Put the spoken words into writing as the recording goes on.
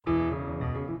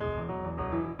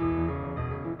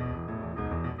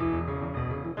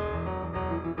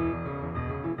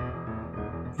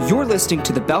You're listening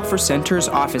to the Belfer Center's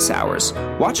Office Hours.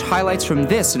 Watch highlights from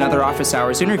this and other Office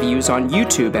Hours interviews on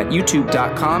YouTube at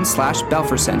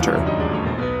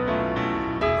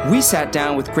youtube.com/BelferCenter. We sat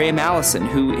down with Graham Allison,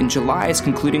 who in July is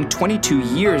concluding 22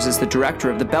 years as the director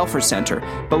of the Belfer Center,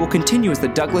 but will continue as the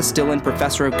Douglas Dillon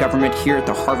Professor of Government here at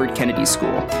the Harvard Kennedy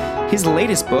School. His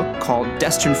latest book, called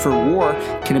Destined for War,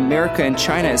 Can America and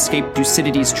China Escape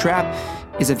Thucydides' Trap,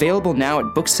 is available now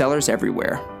at booksellers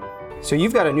everywhere. So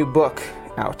you've got a new book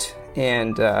out,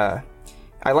 and I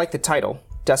like the title,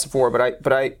 Destined for War, but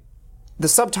the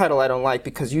subtitle I don't like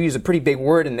because you use a pretty big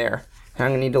word in there, and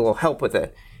I'm going to need a little help with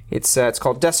it. It's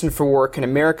called Destined for War, Can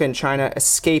America and China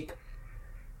Escape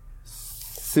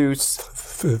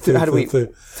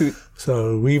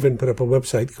So we even put up a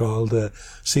website called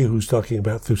See Who's Talking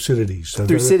About Thucydides. So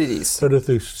Thucydides.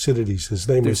 Thucydides. His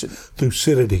name is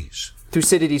Thucydides.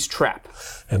 Thucydides' Trap.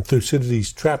 And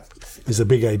Thucydides' Trap is a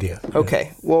big idea.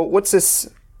 Okay. Well, what's this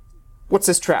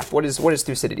trap? What is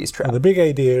Thucydides' Trap? The big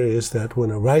idea is that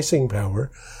when a rising power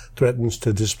threatens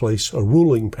to displace a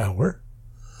ruling power,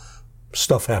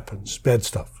 stuff happens, bad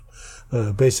stuff.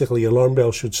 Basically, alarm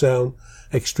bells should sound,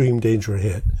 extreme danger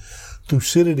ahead.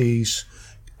 Thucydides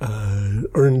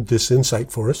earned this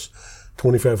insight for us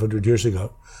 2,500 years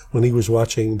ago when he was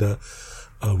watching the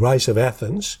rise of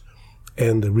Athens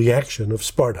and the reaction of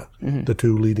Sparta, the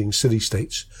two leading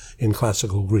city-states in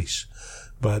classical Greece.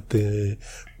 But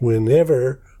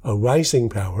whenever a rising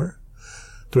power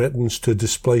threatens to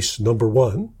displace number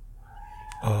one,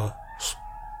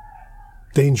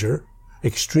 danger,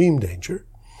 extreme danger,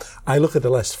 I look at the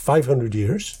last 500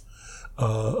 years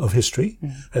of history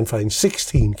and find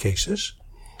 16 cases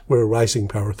where a rising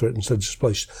power threatens to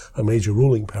displace a major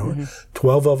ruling power.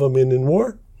 12 of them in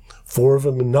war, 4 of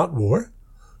them in not war.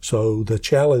 So the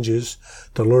challenge is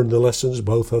to learn the lessons,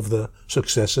 both of the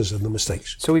successes and the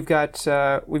mistakes. So we've got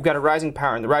a rising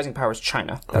power, and the rising power is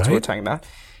China. That's what we're talking about.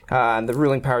 And the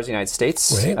ruling power is the United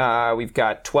States. Right. We've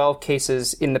got 12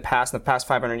 cases in the past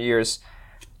 500 years,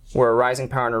 where a rising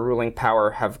power and a ruling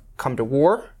power have come to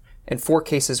war, and 4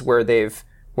 cases where they've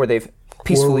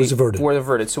peacefully war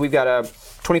averted. So we've got a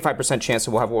 25% chance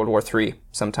that we'll have World War III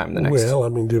sometime in the next. Well, I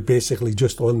mean, they're basically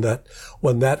just on that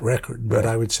record, but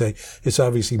I would say it's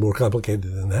obviously more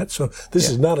complicated than that. So this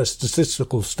is not a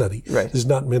statistical study. Right. This is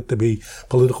not meant to be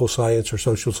political science or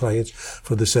social science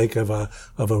for the sake of a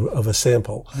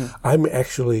sample. I'm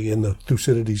actually in the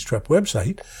Thucydides' Trap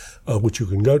website, which you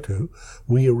can go to.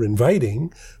 We are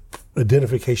inviting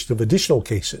identification of additional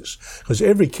cases, because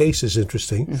every case is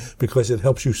interesting because it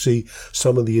helps you see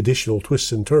some of the additional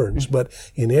twists and turns. But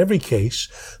in every case,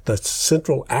 the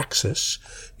central axis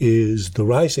is the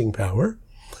rising power,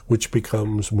 which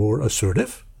becomes more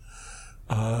assertive,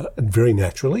 very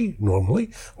naturally,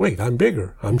 normally. Wait, I'm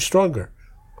bigger, I'm stronger,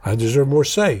 I deserve more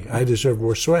say, I deserve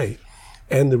more sway.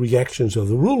 And the reactions of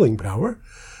the ruling power,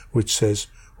 which says,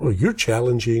 well, you're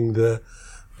challenging the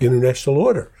international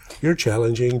order. You're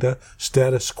challenging the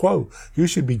status quo. You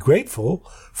should be grateful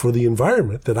for the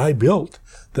environment that I built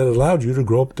that allowed you to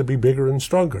grow up to be bigger and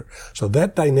stronger. So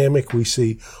that dynamic we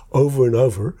see over and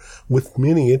over with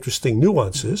many interesting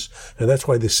nuances, and that's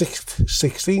why the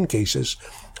 16 cases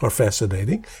are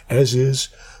fascinating, as is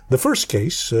the first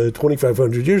case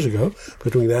 2,500 years ago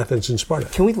between Athens and Sparta.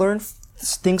 Can we learn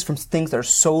things from things that are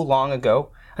so long ago?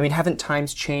 I mean, haven't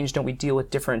times changed? Don't we deal with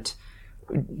different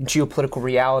geopolitical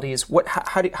realities?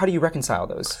 How do you reconcile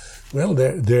those? Well,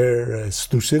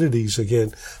 Thucydides,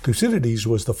 again, Thucydides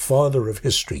was the father of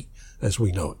history as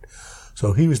we know it.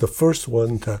 So he was the first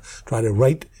one to try to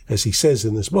write, as he says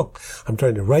in this book, I'm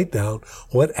trying to write down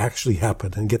what actually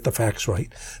happened and get the facts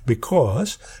right.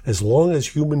 Because as long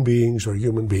as human beings are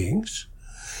human beings,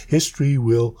 history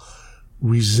will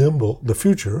resemble, the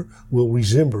future will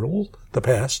resemble the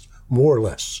past more or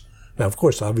less. Now, of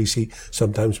course, obviously,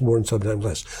 sometimes more and sometimes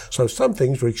less. So some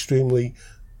things are extremely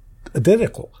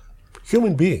identical.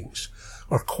 Human beings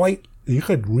are you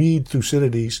could read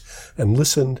Thucydides and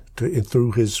listen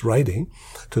through his writing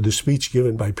to the speech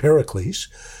given by Pericles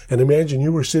and imagine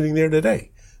you were sitting there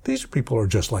today. These people are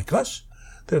just like us.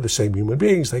 They're the same human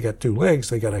beings. They got 2 legs.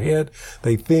 They got a head.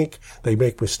 They think. They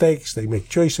make mistakes. They make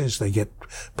choices. They get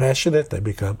passionate.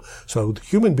 So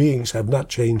human beings have not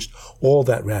changed all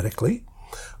that radically.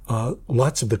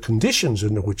 Lots of the conditions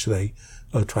under which they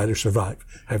try to survive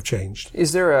have changed.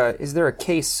 Is there a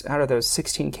case out of those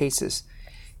 16 cases?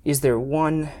 Is there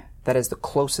one that is the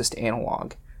closest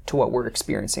analog to what we're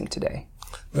experiencing today?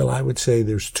 Well, I would say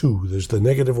there's two. There's the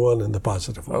negative one and the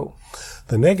positive one. Oh.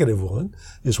 The negative one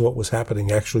is what was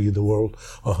happening actually in the world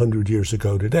 100 years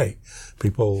ago today.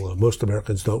 People, most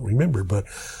Americans don't remember, but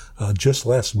just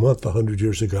last month, 100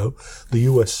 years ago, the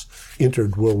U.S.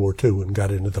 entered World War II and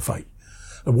got into the fight.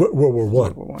 World War I.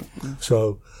 World War I. Mm-hmm.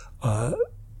 So,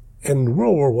 and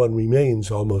World War I remains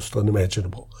almost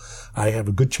unimaginable. I have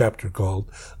a good chapter called,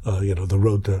 The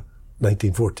Road to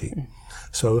 1914. Mm-hmm.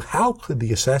 So how could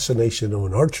the assassination of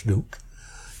an archduke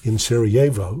in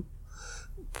Sarajevo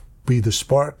be the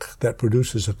spark that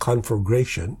produces a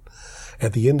conflagration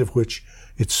at the end of which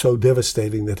it's so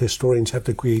devastating that historians have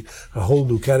to create a whole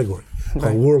new category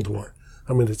called World War?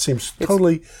 I mean, it seems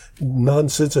totally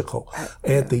nonsensical.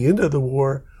 At the end of the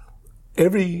war,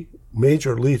 every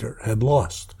major leader had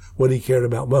lost what he cared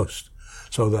about most.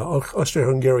 So the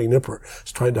Austro-Hungarian emperor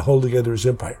is trying to hold together his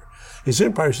empire. His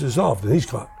empire is dissolved and he's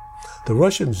gone. The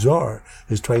Russian Tsar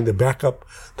is trying to back up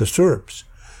the Serbs.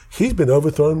 He's been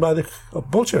overthrown by the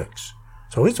Bolsheviks.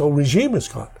 So his whole regime is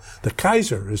gone. The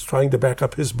Kaiser is trying to back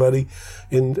up his buddy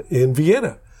in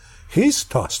Vienna. He's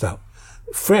tossed out.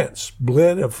 France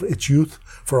bled of its youth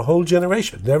for a whole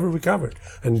generation, never recovered.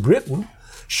 And Britain,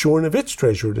 shorn of its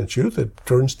treasure and its youth, it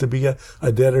turns to be a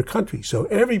debtor country. So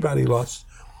everybody lost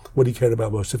what he cared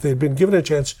about most. If they'd been given a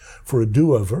chance for a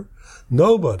do-over,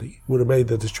 nobody would have made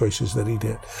the choices that he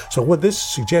did. So what this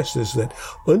suggests is that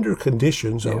under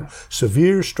conditions of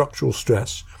severe structural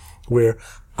stress, where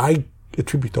I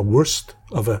attribute the worst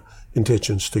of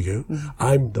intentions to you,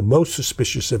 I'm the most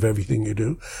suspicious of everything you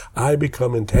do, I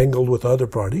become entangled with other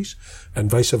parties, and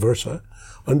vice versa.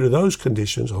 Under those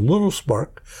conditions, a little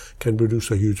spark can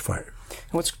produce a huge fire.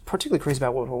 And what's particularly crazy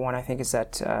about World War I think, is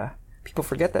that people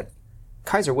forget that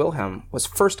Kaiser Wilhelm was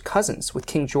first cousins with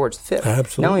King George V.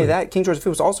 Absolutely. Not only that, King George V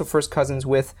was also first cousins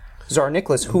with Tsar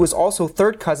Nicholas, who was also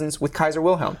third cousins with Kaiser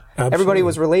Wilhelm. Absolutely. Everybody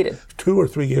was related. 2 or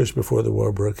 3 years before the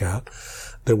war broke out,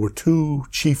 there were 2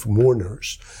 chief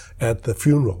mourners at the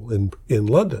funeral in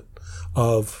London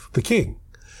of the king.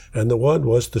 And the one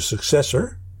was the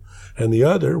successor, and the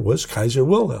other was Kaiser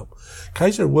Wilhelm.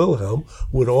 Kaiser Wilhelm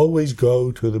would always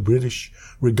go to the British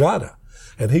regatta,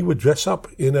 and he would dress up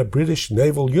in a British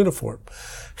naval uniform.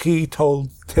 He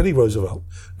told Teddy Roosevelt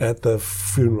at the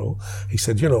funeral, he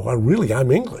said,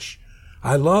 I'm English.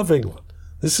 I love England.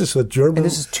 This is a German and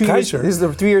this is 2 Kaiser. Years,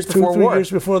 this is 3 years before war. 3 years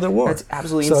before the war. That's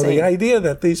absolutely insane. So the idea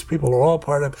that these people are all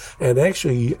part of, and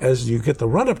actually, as you get the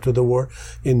run-up to the war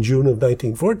in June of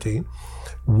 1914,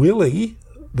 Willie,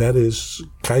 that is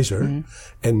Kaiser,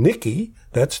 and Nicky,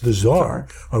 that's the Tsar,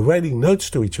 are writing notes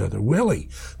to each other. Willie,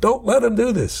 don't let them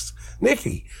do this.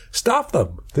 Nicky, stop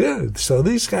them. Yeah, so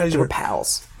these guys were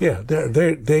pals. Yeah,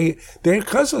 they're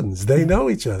cousins. They know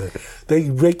each other. They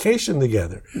vacation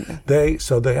together.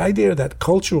 So the idea that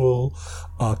cultural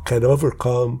can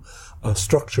overcome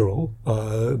structural,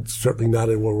 certainly not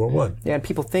in World War I. Yeah, and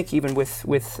people think even with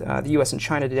the U.S. and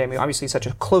China today, I mean, obviously such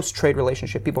a close trade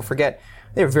relationship, people forget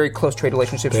they have very close trade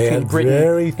relationships between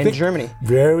Britain and Germany.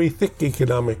 Very thick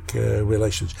economic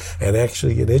relations. And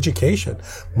actually in education,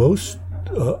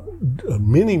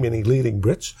 many leading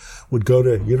Brits would go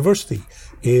to university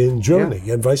in Germany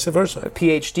and vice versa. A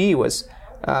PhD was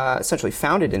essentially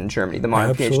founded in Germany, the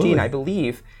modern PhD, and I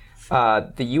believe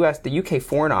the UK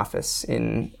Foreign Office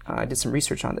I did some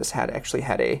research on this,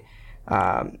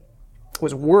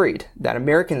 was worried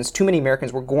that too many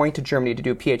Americans were going to Germany to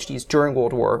do PhDs during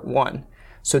World War I.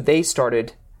 So they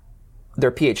started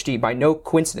their PhD, by no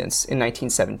coincidence, in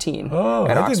 1917 at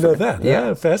Oxford. I didn't know that.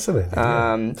 Yeah,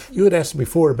 fascinating. You had asked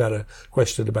before about a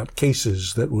question about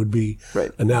cases that would be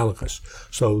analogous.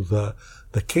 So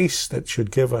the case that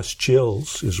should give us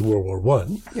chills is World War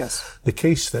I. Yes. The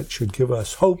case that should give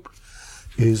us hope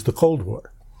is the Cold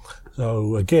War.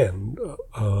 So again,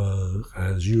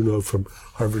 as you know from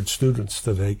Harvard students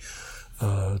today,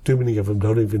 too many of them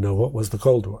don't even know what was the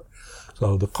Cold War.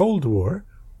 So the Cold War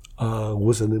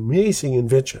was an amazing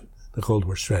invention, the Cold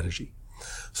War strategy.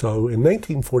 So in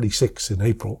 1946, in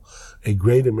April, a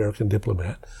great American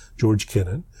diplomat, George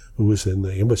Kennan, who was in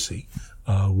the embassy,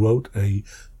 wrote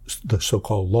the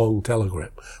so-called long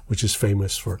telegram, which is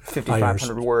famous for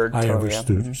 5,500 words. Irish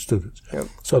students. Yep.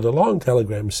 So the long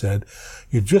telegram said,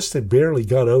 you just had barely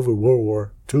got over World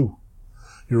War II.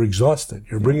 You're exhausted.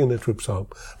 You're bringing the troops home.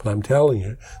 But I'm telling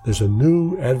you, there's a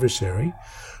new adversary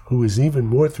who is even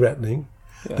more threatening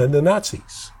than the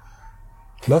Nazis.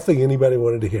 Nothing anybody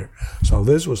wanted to hear. So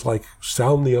this was like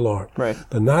sound the alarm. Right.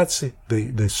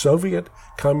 The Soviet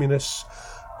communists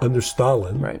under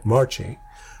Stalin marching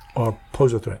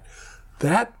pose a threat.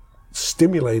 That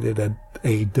stimulated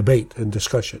a debate and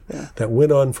discussion that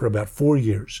went on for about 4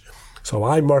 years. So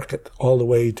I mark it all the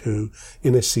way to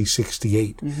NSC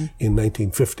 68 in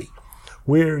 1950,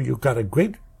 where you got a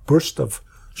great burst of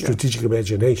strategic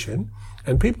imagination,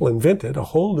 and people invented a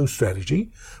whole new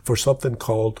strategy for something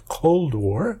called Cold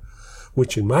War,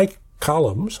 which in my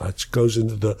columns, it goes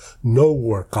into the no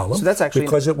war column, so that's actually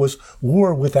because it was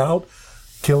war without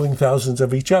killing thousands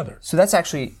of each other. So that's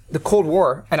actually the Cold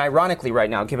War, and ironically right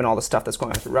now, given all the stuff that's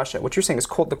going on with Russia, what you're saying is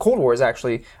the Cold War is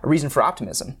actually a reason for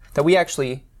optimism, that we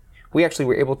actually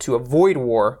were able to avoid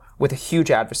war with a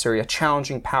huge adversary, a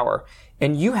challenging power,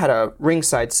 and you had a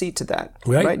ringside seat to that,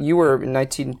 right? You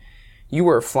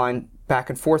were flying back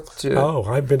and forth to... Oh,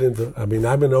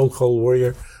 I'm an old Cold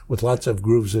Warrior with lots of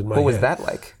grooves in my head. What was that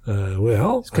like?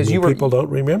 People don't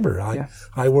remember.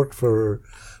 I worked for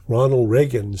Ronald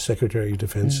Reagan, Secretary of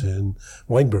Defense in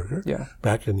Weinberger,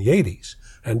 back in the 80s.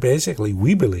 And basically,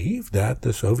 we believed that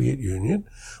the Soviet Union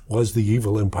was the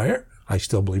evil empire. I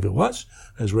still believe it was,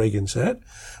 as Reagan said.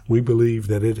 We believed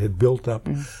that it had built up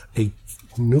a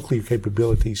nuclear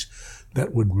capabilities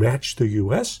that would match the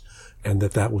U.S., and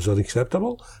that was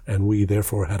unacceptable. And we,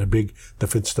 therefore, had a big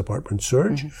Defense Department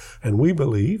surge. And we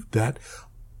believed that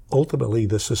ultimately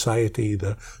the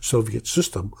Soviet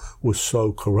system was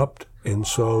so corrupt and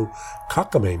so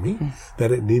cockamamie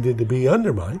that it needed to be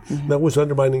undermined. That was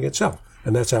undermining itself.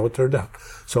 And that's how it turned out.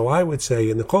 So I would say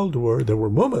in the Cold War, there were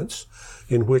moments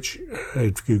in which,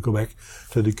 if you go back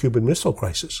to the Cuban Missile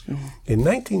Crisis, in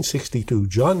 1962,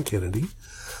 John Kennedy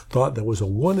thought there was a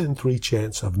 1 in 3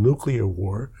 chance of nuclear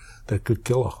war that could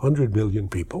kill 100 million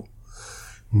people.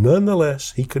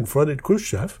 Nonetheless, he confronted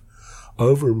Khrushchev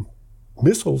over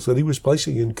missiles that he was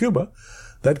placing in Cuba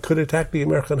that could attack the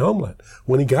American homeland.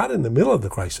 When he got in the middle of the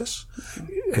crisis,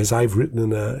 as I've written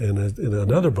in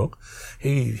another book,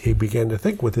 he began to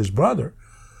think with his brother,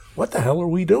 what the hell are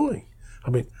we doing? I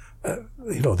mean,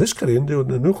 this could end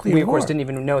in a nuclear war. We, of course, didn't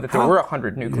even know that there were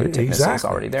 100 nuclear missiles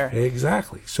already there.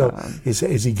 Exactly. So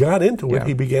as he got into it,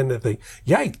 he began to think,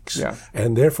 yikes.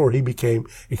 And therefore, he became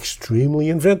extremely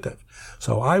inventive.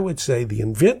 So I would say the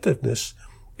inventiveness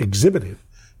exhibited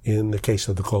in the case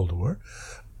of the Cold War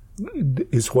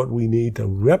is what we need to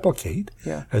replicate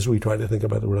as we try to think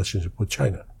about the relationship with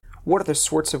China. What are the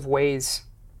sorts of ways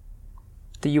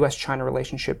the U.S.-China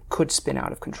relationship could spin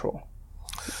out of control?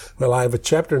 Well, I have a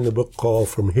chapter in the book called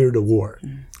From Here to War,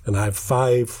 and I have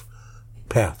 5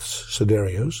 paths,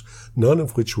 scenarios, none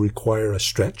of which require a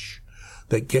stretch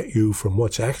that get you from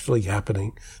what's actually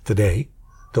happening today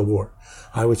to war.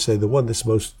 I would say the one that's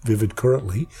most vivid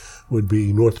currently would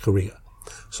be North Korea.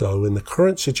 So in the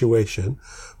current situation,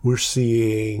 we're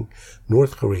seeing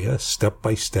North Korea step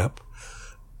by step,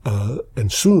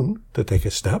 and soon to take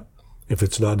a step, if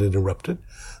it's not interrupted,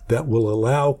 that will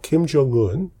allow Kim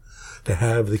Jong-un to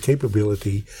have the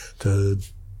capability to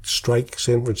strike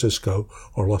San Francisco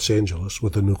or Los Angeles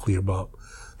with a nuclear bomb.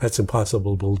 That's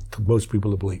impossible to most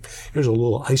people to believe. Here's a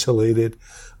little isolated,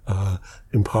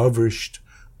 impoverished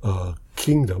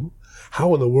kingdom.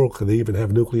 How in the world could they even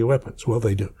have nuclear weapons? Well,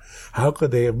 they do. How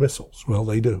could they have missiles? Well,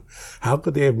 they do. How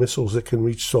could they have missiles that can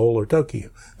reach Seoul or Tokyo?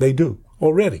 They do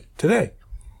already, today.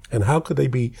 And how could they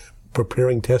be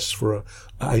preparing tests for a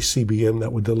ICBM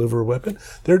that would deliver a weapon?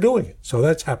 They're doing it. So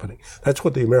that's happening. That's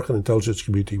what the American intelligence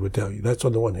community would tell you. That's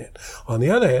on the one hand. On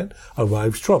the other hand,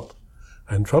 arrives Trump.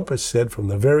 And Trump has said from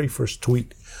the very first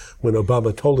tweet when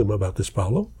Obama told him about this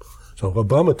problem, so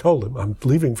Obama told him, I'm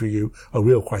leaving for you a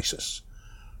real crisis.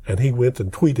 And he went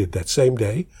and tweeted that same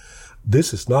day,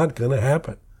 this is not going to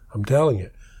happen. I'm telling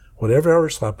you, whatever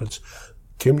else happens,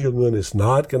 Kim Jong-un is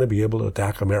not going to be able to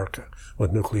attack America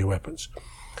with nuclear weapons.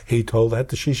 He told that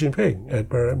to Xi Jinping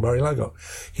at Mar-a-Lago.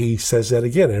 He says that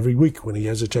again every week when he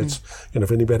has a chance,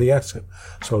 if anybody asks him.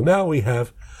 So now we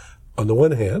have, on the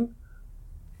one hand,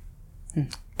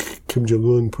 Kim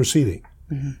Jong-un proceeding.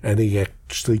 And he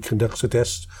actually conducts a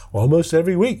test almost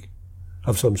every week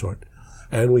of some sort.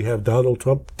 And we have Donald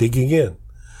Trump digging in.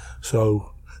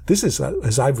 So this is,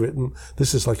 as I've written,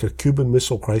 this is like a Cuban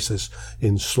Missile Crisis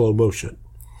in slow motion.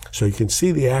 So you can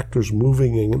see the actors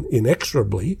moving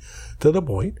inexorably to the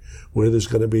point where there's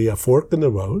going to be a fork in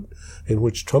the road in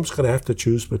which Trump's going to have to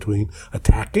choose between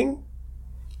attacking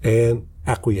and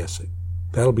acquiescing.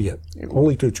 That'll be it.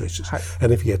 Only 2 choices.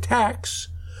 And if he attacks,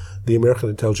 the American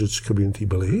intelligence community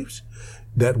believes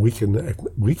that we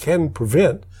can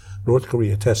prevent North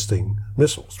Korea testing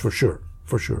missiles, for sure.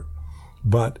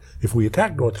 But if we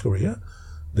attack North Korea,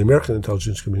 the American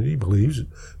intelligence community believes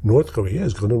North Korea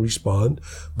is going to respond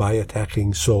by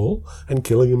attacking Seoul and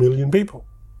killing 1 million people.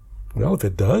 Well, if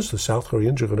it does, the South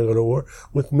Koreans are going to go to war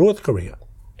with North Korea.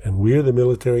 And we're the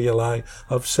military ally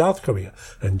of South Korea.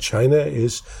 And China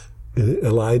is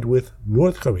allied with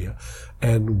North Korea.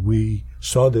 And we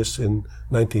saw this in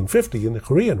 1950 in the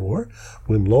Korean War,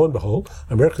 when, lo and behold,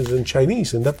 Americans and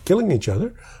Chinese ended up killing each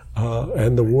other,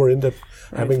 and the war ended up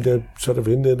having to sort of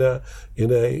end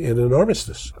in an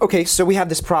armistice. Okay, so we have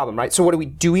this problem, right? So what do we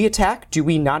do? Do we attack? Do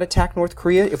we not attack North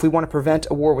Korea? If we want to prevent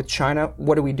a war with China,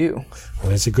 what do we do?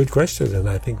 Well, that's a good question, and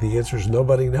I think the answer is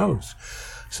nobody knows.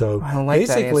 So I don't like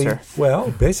basically, that answer.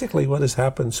 Well, basically what has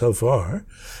happened so far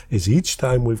is each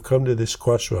time we've come to this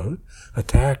crossroad,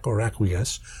 attack or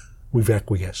acquiesce, we've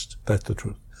acquiesced. That's the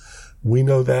truth. We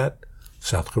know that.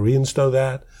 South Koreans know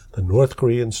that. The North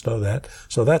Koreans know that.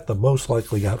 So that's the most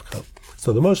likely outcome.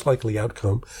 So the most likely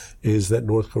outcome is that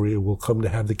North Korea will come to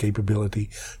have the capability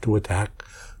to attack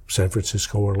San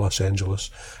Francisco or Los Angeles,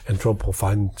 and Trump will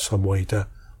find some way to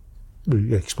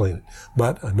explain it.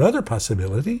 But another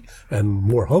possibility, and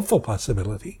more hopeful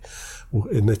possibility,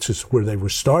 and this is where they were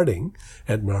starting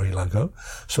at Mar-a-Lago.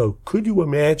 So could you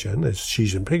imagine, as Xi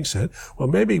Jinping said, well,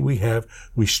 maybe we have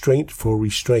restraint for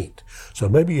restraint. So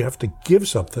maybe you have to give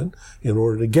something in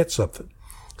order to get something.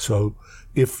 So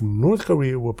if North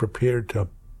Korea were prepared to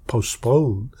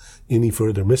postpone any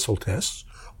further missile tests,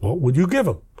 what would you give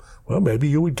them? Well, maybe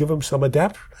you would give them some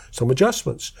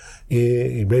adjustments.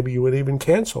 Maybe you would even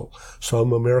cancel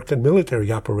some American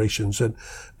military operations and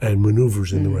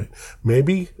maneuvers in the way.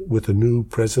 Maybe with the new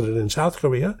president in South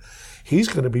Korea, he's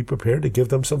going to be prepared to give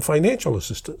them some financial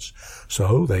assistance.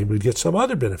 So they would get some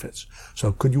other benefits.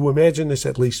 So could you imagine this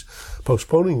at least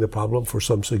postponing the problem for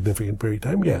some significant period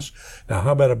of time? Yes. Now,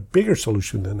 how about a bigger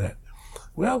solution than that?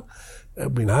 Well, I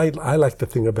mean, I like to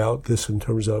think about this in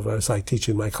terms of, as I teach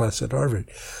in my class at Harvard.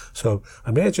 So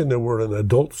imagine there were an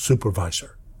adult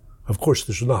supervisor. Of course,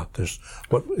 there's not. There's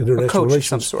what international relations,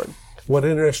 of some sort. What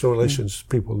international relations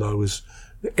people know is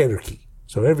anarchy.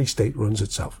 So every state runs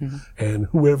itself. And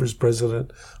whoever's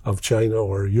president of China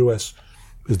or U.S.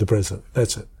 is the president.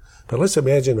 That's it. But let's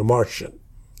imagine a Martian.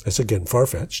 That's, again,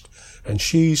 far-fetched. And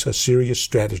she's a serious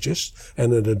strategist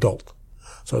and an adult.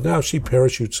 So now she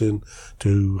parachutes in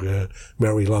to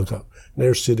Mar-a-Lago. And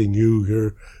they're sitting,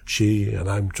 you're she, and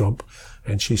I'm Trump.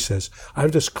 And she says,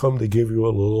 I've just come to give you a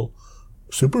little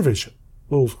supervision,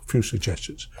 a little few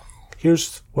suggestions.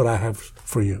 Here's what I have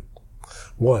for you.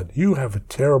 One, you have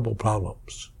terrible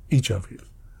problems, each of you.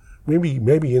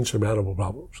 Maybe insurmountable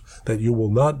problems that you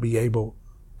will not be able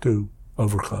to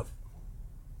overcome.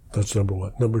 That's number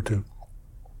one. Number two,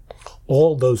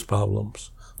 all those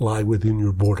problems lie within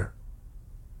your border.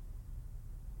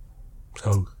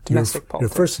 So your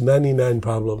first 99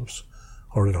 problems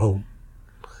are at home.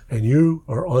 And you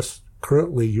are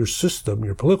currently, your system,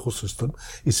 your political system,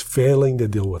 is failing to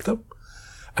deal with them.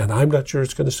 And I'm not sure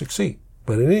it's going to succeed.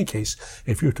 But in any case,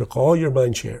 if you took all your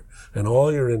mind share and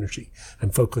all your energy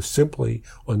and focused simply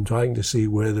on trying to see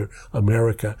whether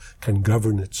America can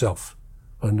govern itself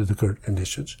under the current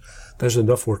conditions, there's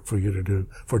enough work for you to do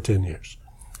for 10 years.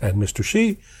 And Mr.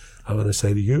 Xi, I'm going to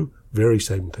say to you, very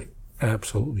same thing.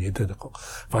 Absolutely identical.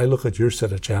 If I look at your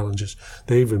set of challenges,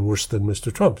 they're even worse than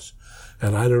Mr. Trump's.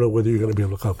 And I don't know whether you're going to be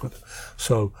able to cope with it.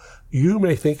 So you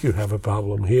may think you have a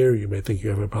problem here. You may think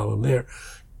you have a problem there.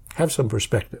 Have some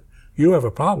perspective. You have a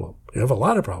problem. You have a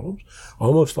lot of problems.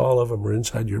 Almost all of them are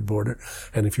inside your border.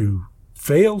 And if you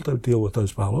fail to deal with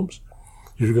those problems,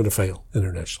 you're going to fail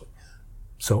internationally.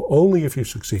 So only if you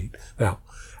succeed. Now,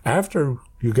 after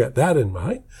you get that in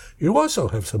mind, you also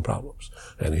have some problems.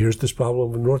 And here's this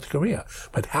problem in North Korea.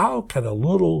 But how can a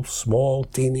little, small,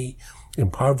 teeny,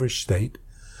 impoverished state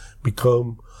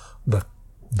become the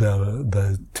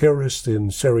terrorist in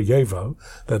Sarajevo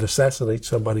that assassinates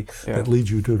somebody that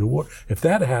leads you to the war? If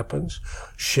that happens,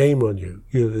 shame on you.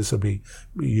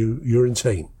 You're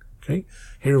insane. Okay?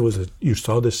 You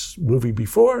saw this movie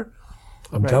before.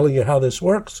 I'm telling you how this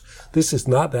works. This is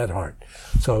not that hard.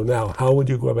 So now, how would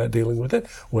you go about dealing with it?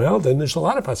 Well, then there's a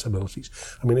lot of possibilities.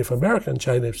 I mean, if America and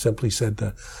China simply said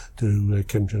to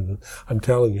Kim Jong-un, I'm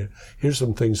telling you, here's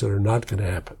some things that are not going to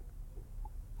happen.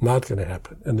 Not going to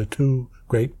happen. And the two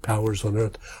great powers on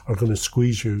earth are going to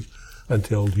squeeze you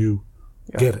until you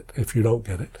get it. If you don't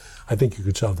get it, I think you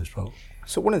could solve this problem.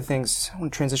 So one of the things, I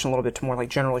want to transition a little bit to more like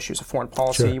general issues of foreign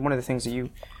policy. Sure. One of the things that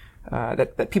you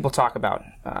that people talk about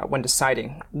when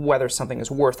deciding whether something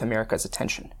is worth America's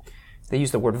attention, they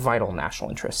use the word vital national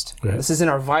interest. Right. This is in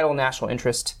our vital national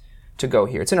interest to go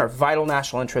here. It's in our vital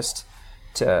national interest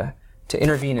to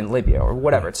intervene in Libya or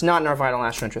whatever. It's not in our vital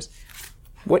national interest.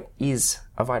 What is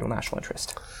a vital national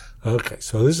interest? Okay,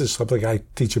 so this is something I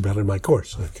teach about in my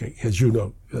course, okay, as you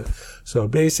know. So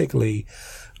basically,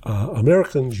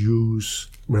 American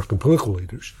political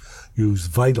leaders use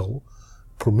vital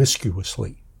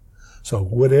promiscuously. So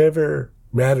whatever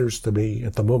matters to me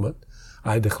at the moment,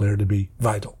 I declare to be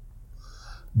vital.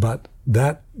 But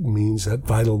that means that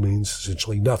vital means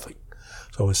essentially nothing.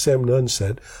 So as Sam Nunn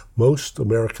said, most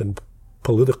American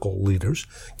political leaders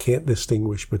can't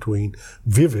distinguish between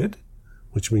vivid,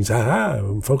 which means,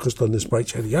 I'm focused on this bright,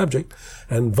 shiny object,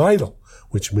 and vital,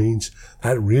 which means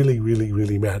that really, really,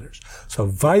 really matters. So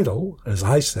vital, as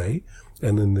I say,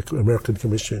 and in the American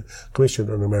Commission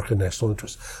on American National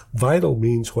Interest, vital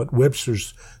means what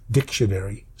Webster's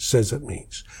dictionary says it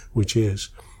means, which is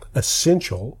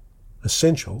essential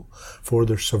for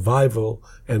the survival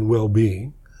and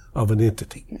well-being of an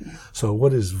entity. So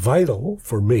what is vital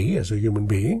for me as a human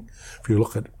being, if you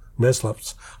look at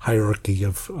Maslow's hierarchy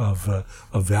of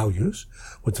values,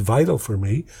 what's vital for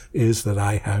me is that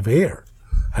I have air.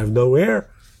 I have no air,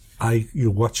 you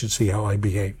watch and see how I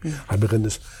behave. I begin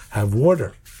to have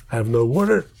water. I have no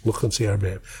water, look and see how I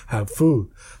behave. Have food,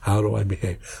 how do I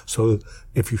behave? So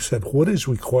if you said, what is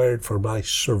required for my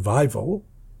survival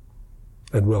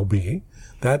and well-being,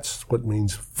 that's what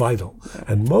means vital.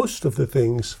 And most of the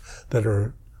things that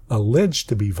are alleged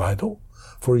to be vital,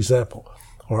 for example,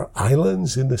 are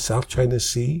islands in the South China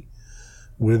Sea,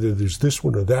 whether there's this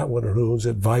one or that one or who owns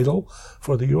it, vital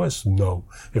for the U.S.? No.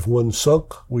 If one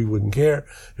sunk, we wouldn't care.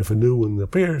 If a new one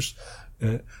appears,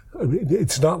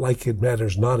 it's not like it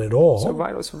matters not at all. So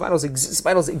vital's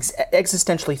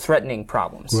existentially threatening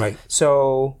problems. Right.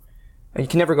 So you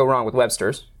can never go wrong with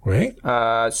Webster's. Right.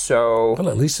 Well,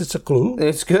 at least it's a clue.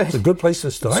 It's good. It's a good place to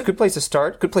start. It's a good place to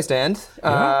start. Good place to end.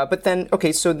 Yeah. But then,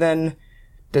 okay, so then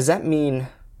does that mean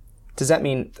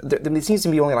there seems to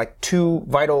be only like two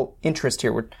vital interests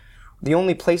here? The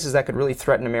only places that could really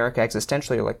threaten America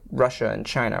existentially are like Russia and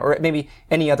China, or maybe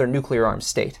any other nuclear-armed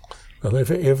state. Well,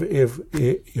 literally,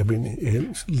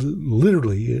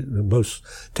 most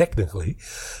technically,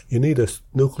 you need a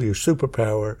nuclear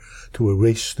superpower to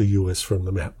erase the U.S. from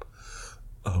the map.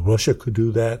 Russia could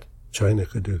do that. China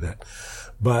could do that.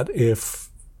 But if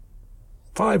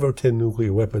 5 or 10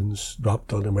 nuclear weapons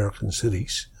dropped on American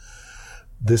cities,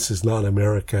 this is not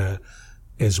America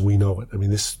as we know it. I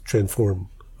mean, this transformed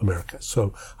America.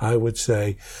 So I would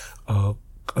say a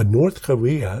North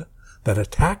Korea that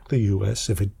attacked the U.S.,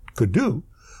 if it could do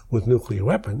with nuclear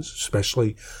weapons,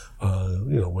 especially, a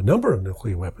number of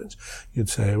nuclear weapons, you'd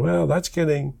say, well, that's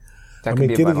getting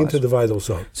into the vital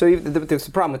zone. So the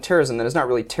problem with terrorism then is not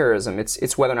really terrorism.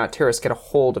 It's whether or not terrorists get a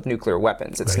hold of nuclear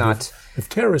weapons. It's right. not. If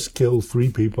terrorists kill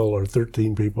 3 people or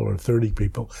 13 people or 30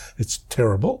 people, it's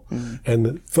terrible. Mm-hmm.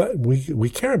 And we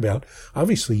care about,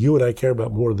 obviously you and I care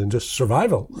about more than just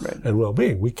survival and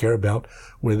well-being. We care about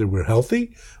whether we're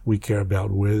healthy. We care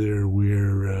about whether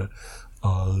we're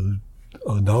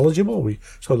knowledgeable.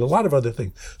 So a lot of other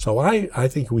things. So I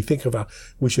think we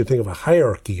should think of a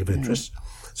hierarchy of interests. Mm-hmm.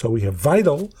 So we have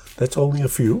vital, that's only a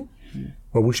few,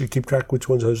 or we should keep track which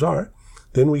ones those are.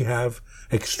 Then we have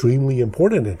extremely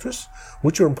important interests,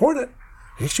 which are important.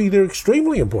 Actually, they're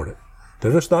extremely important.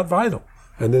 They're just not vital.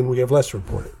 And then we have lesser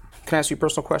important. Can I ask you a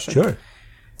personal question? Sure.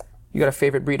 You got a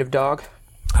favorite breed of dog?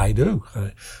 I do.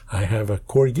 I have a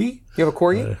Corgi. You have a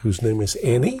Corgi? Whose name is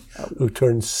Annie, who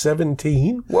turned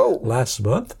 17 last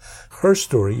month. Her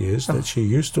story is that she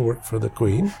used to work for the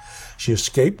Queen. She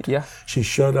escaped. Yeah. She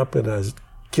showed up in a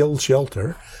kill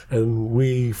shelter, and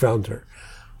we found her.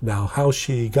 Now, how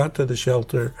she got to the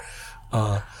shelter,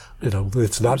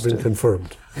 it's not been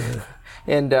confirmed.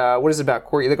 And what is it about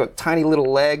Corgi? They got tiny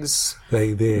little legs.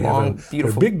 They long, have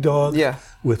beautiful. They're big dogs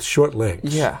with short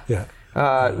legs. Yeah. Yeah.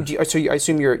 So I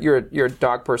assume you're a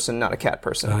dog person, not a cat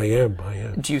person. I am.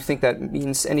 Do you think that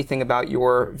means anything about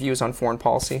your views on foreign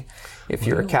policy? If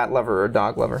you're a cat lover or a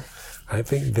dog lover? I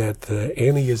think that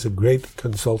Annie is a great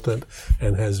consultant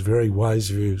and has very wise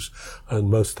views on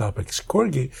most topics.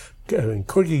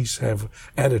 Corgis have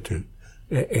attitude,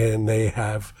 and they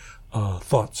have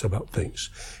thoughts about things,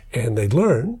 and they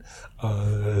learn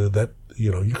that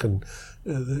you can,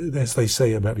 as they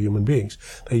say about human beings,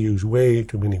 they use way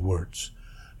too many words.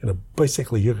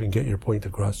 Basically, you can get your point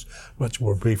across much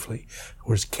more briefly.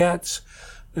 Whereas cats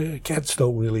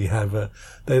don't really have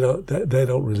they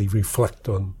don't really reflect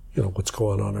on what's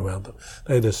going on around them.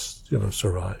 They just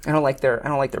survive. I don't like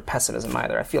their pessimism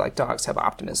either. I feel like dogs have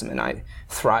optimism, and I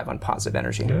thrive on positive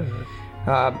energy. Yeah.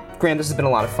 Graham, this has been a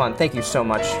lot of fun. Thank you so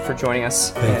much for joining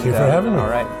us. Thank you for having me. All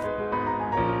right.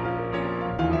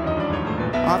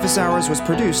 Office Hours was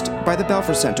produced by the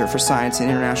Belfer Center for Science and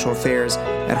International Affairs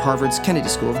at Harvard's Kennedy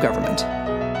School of Government.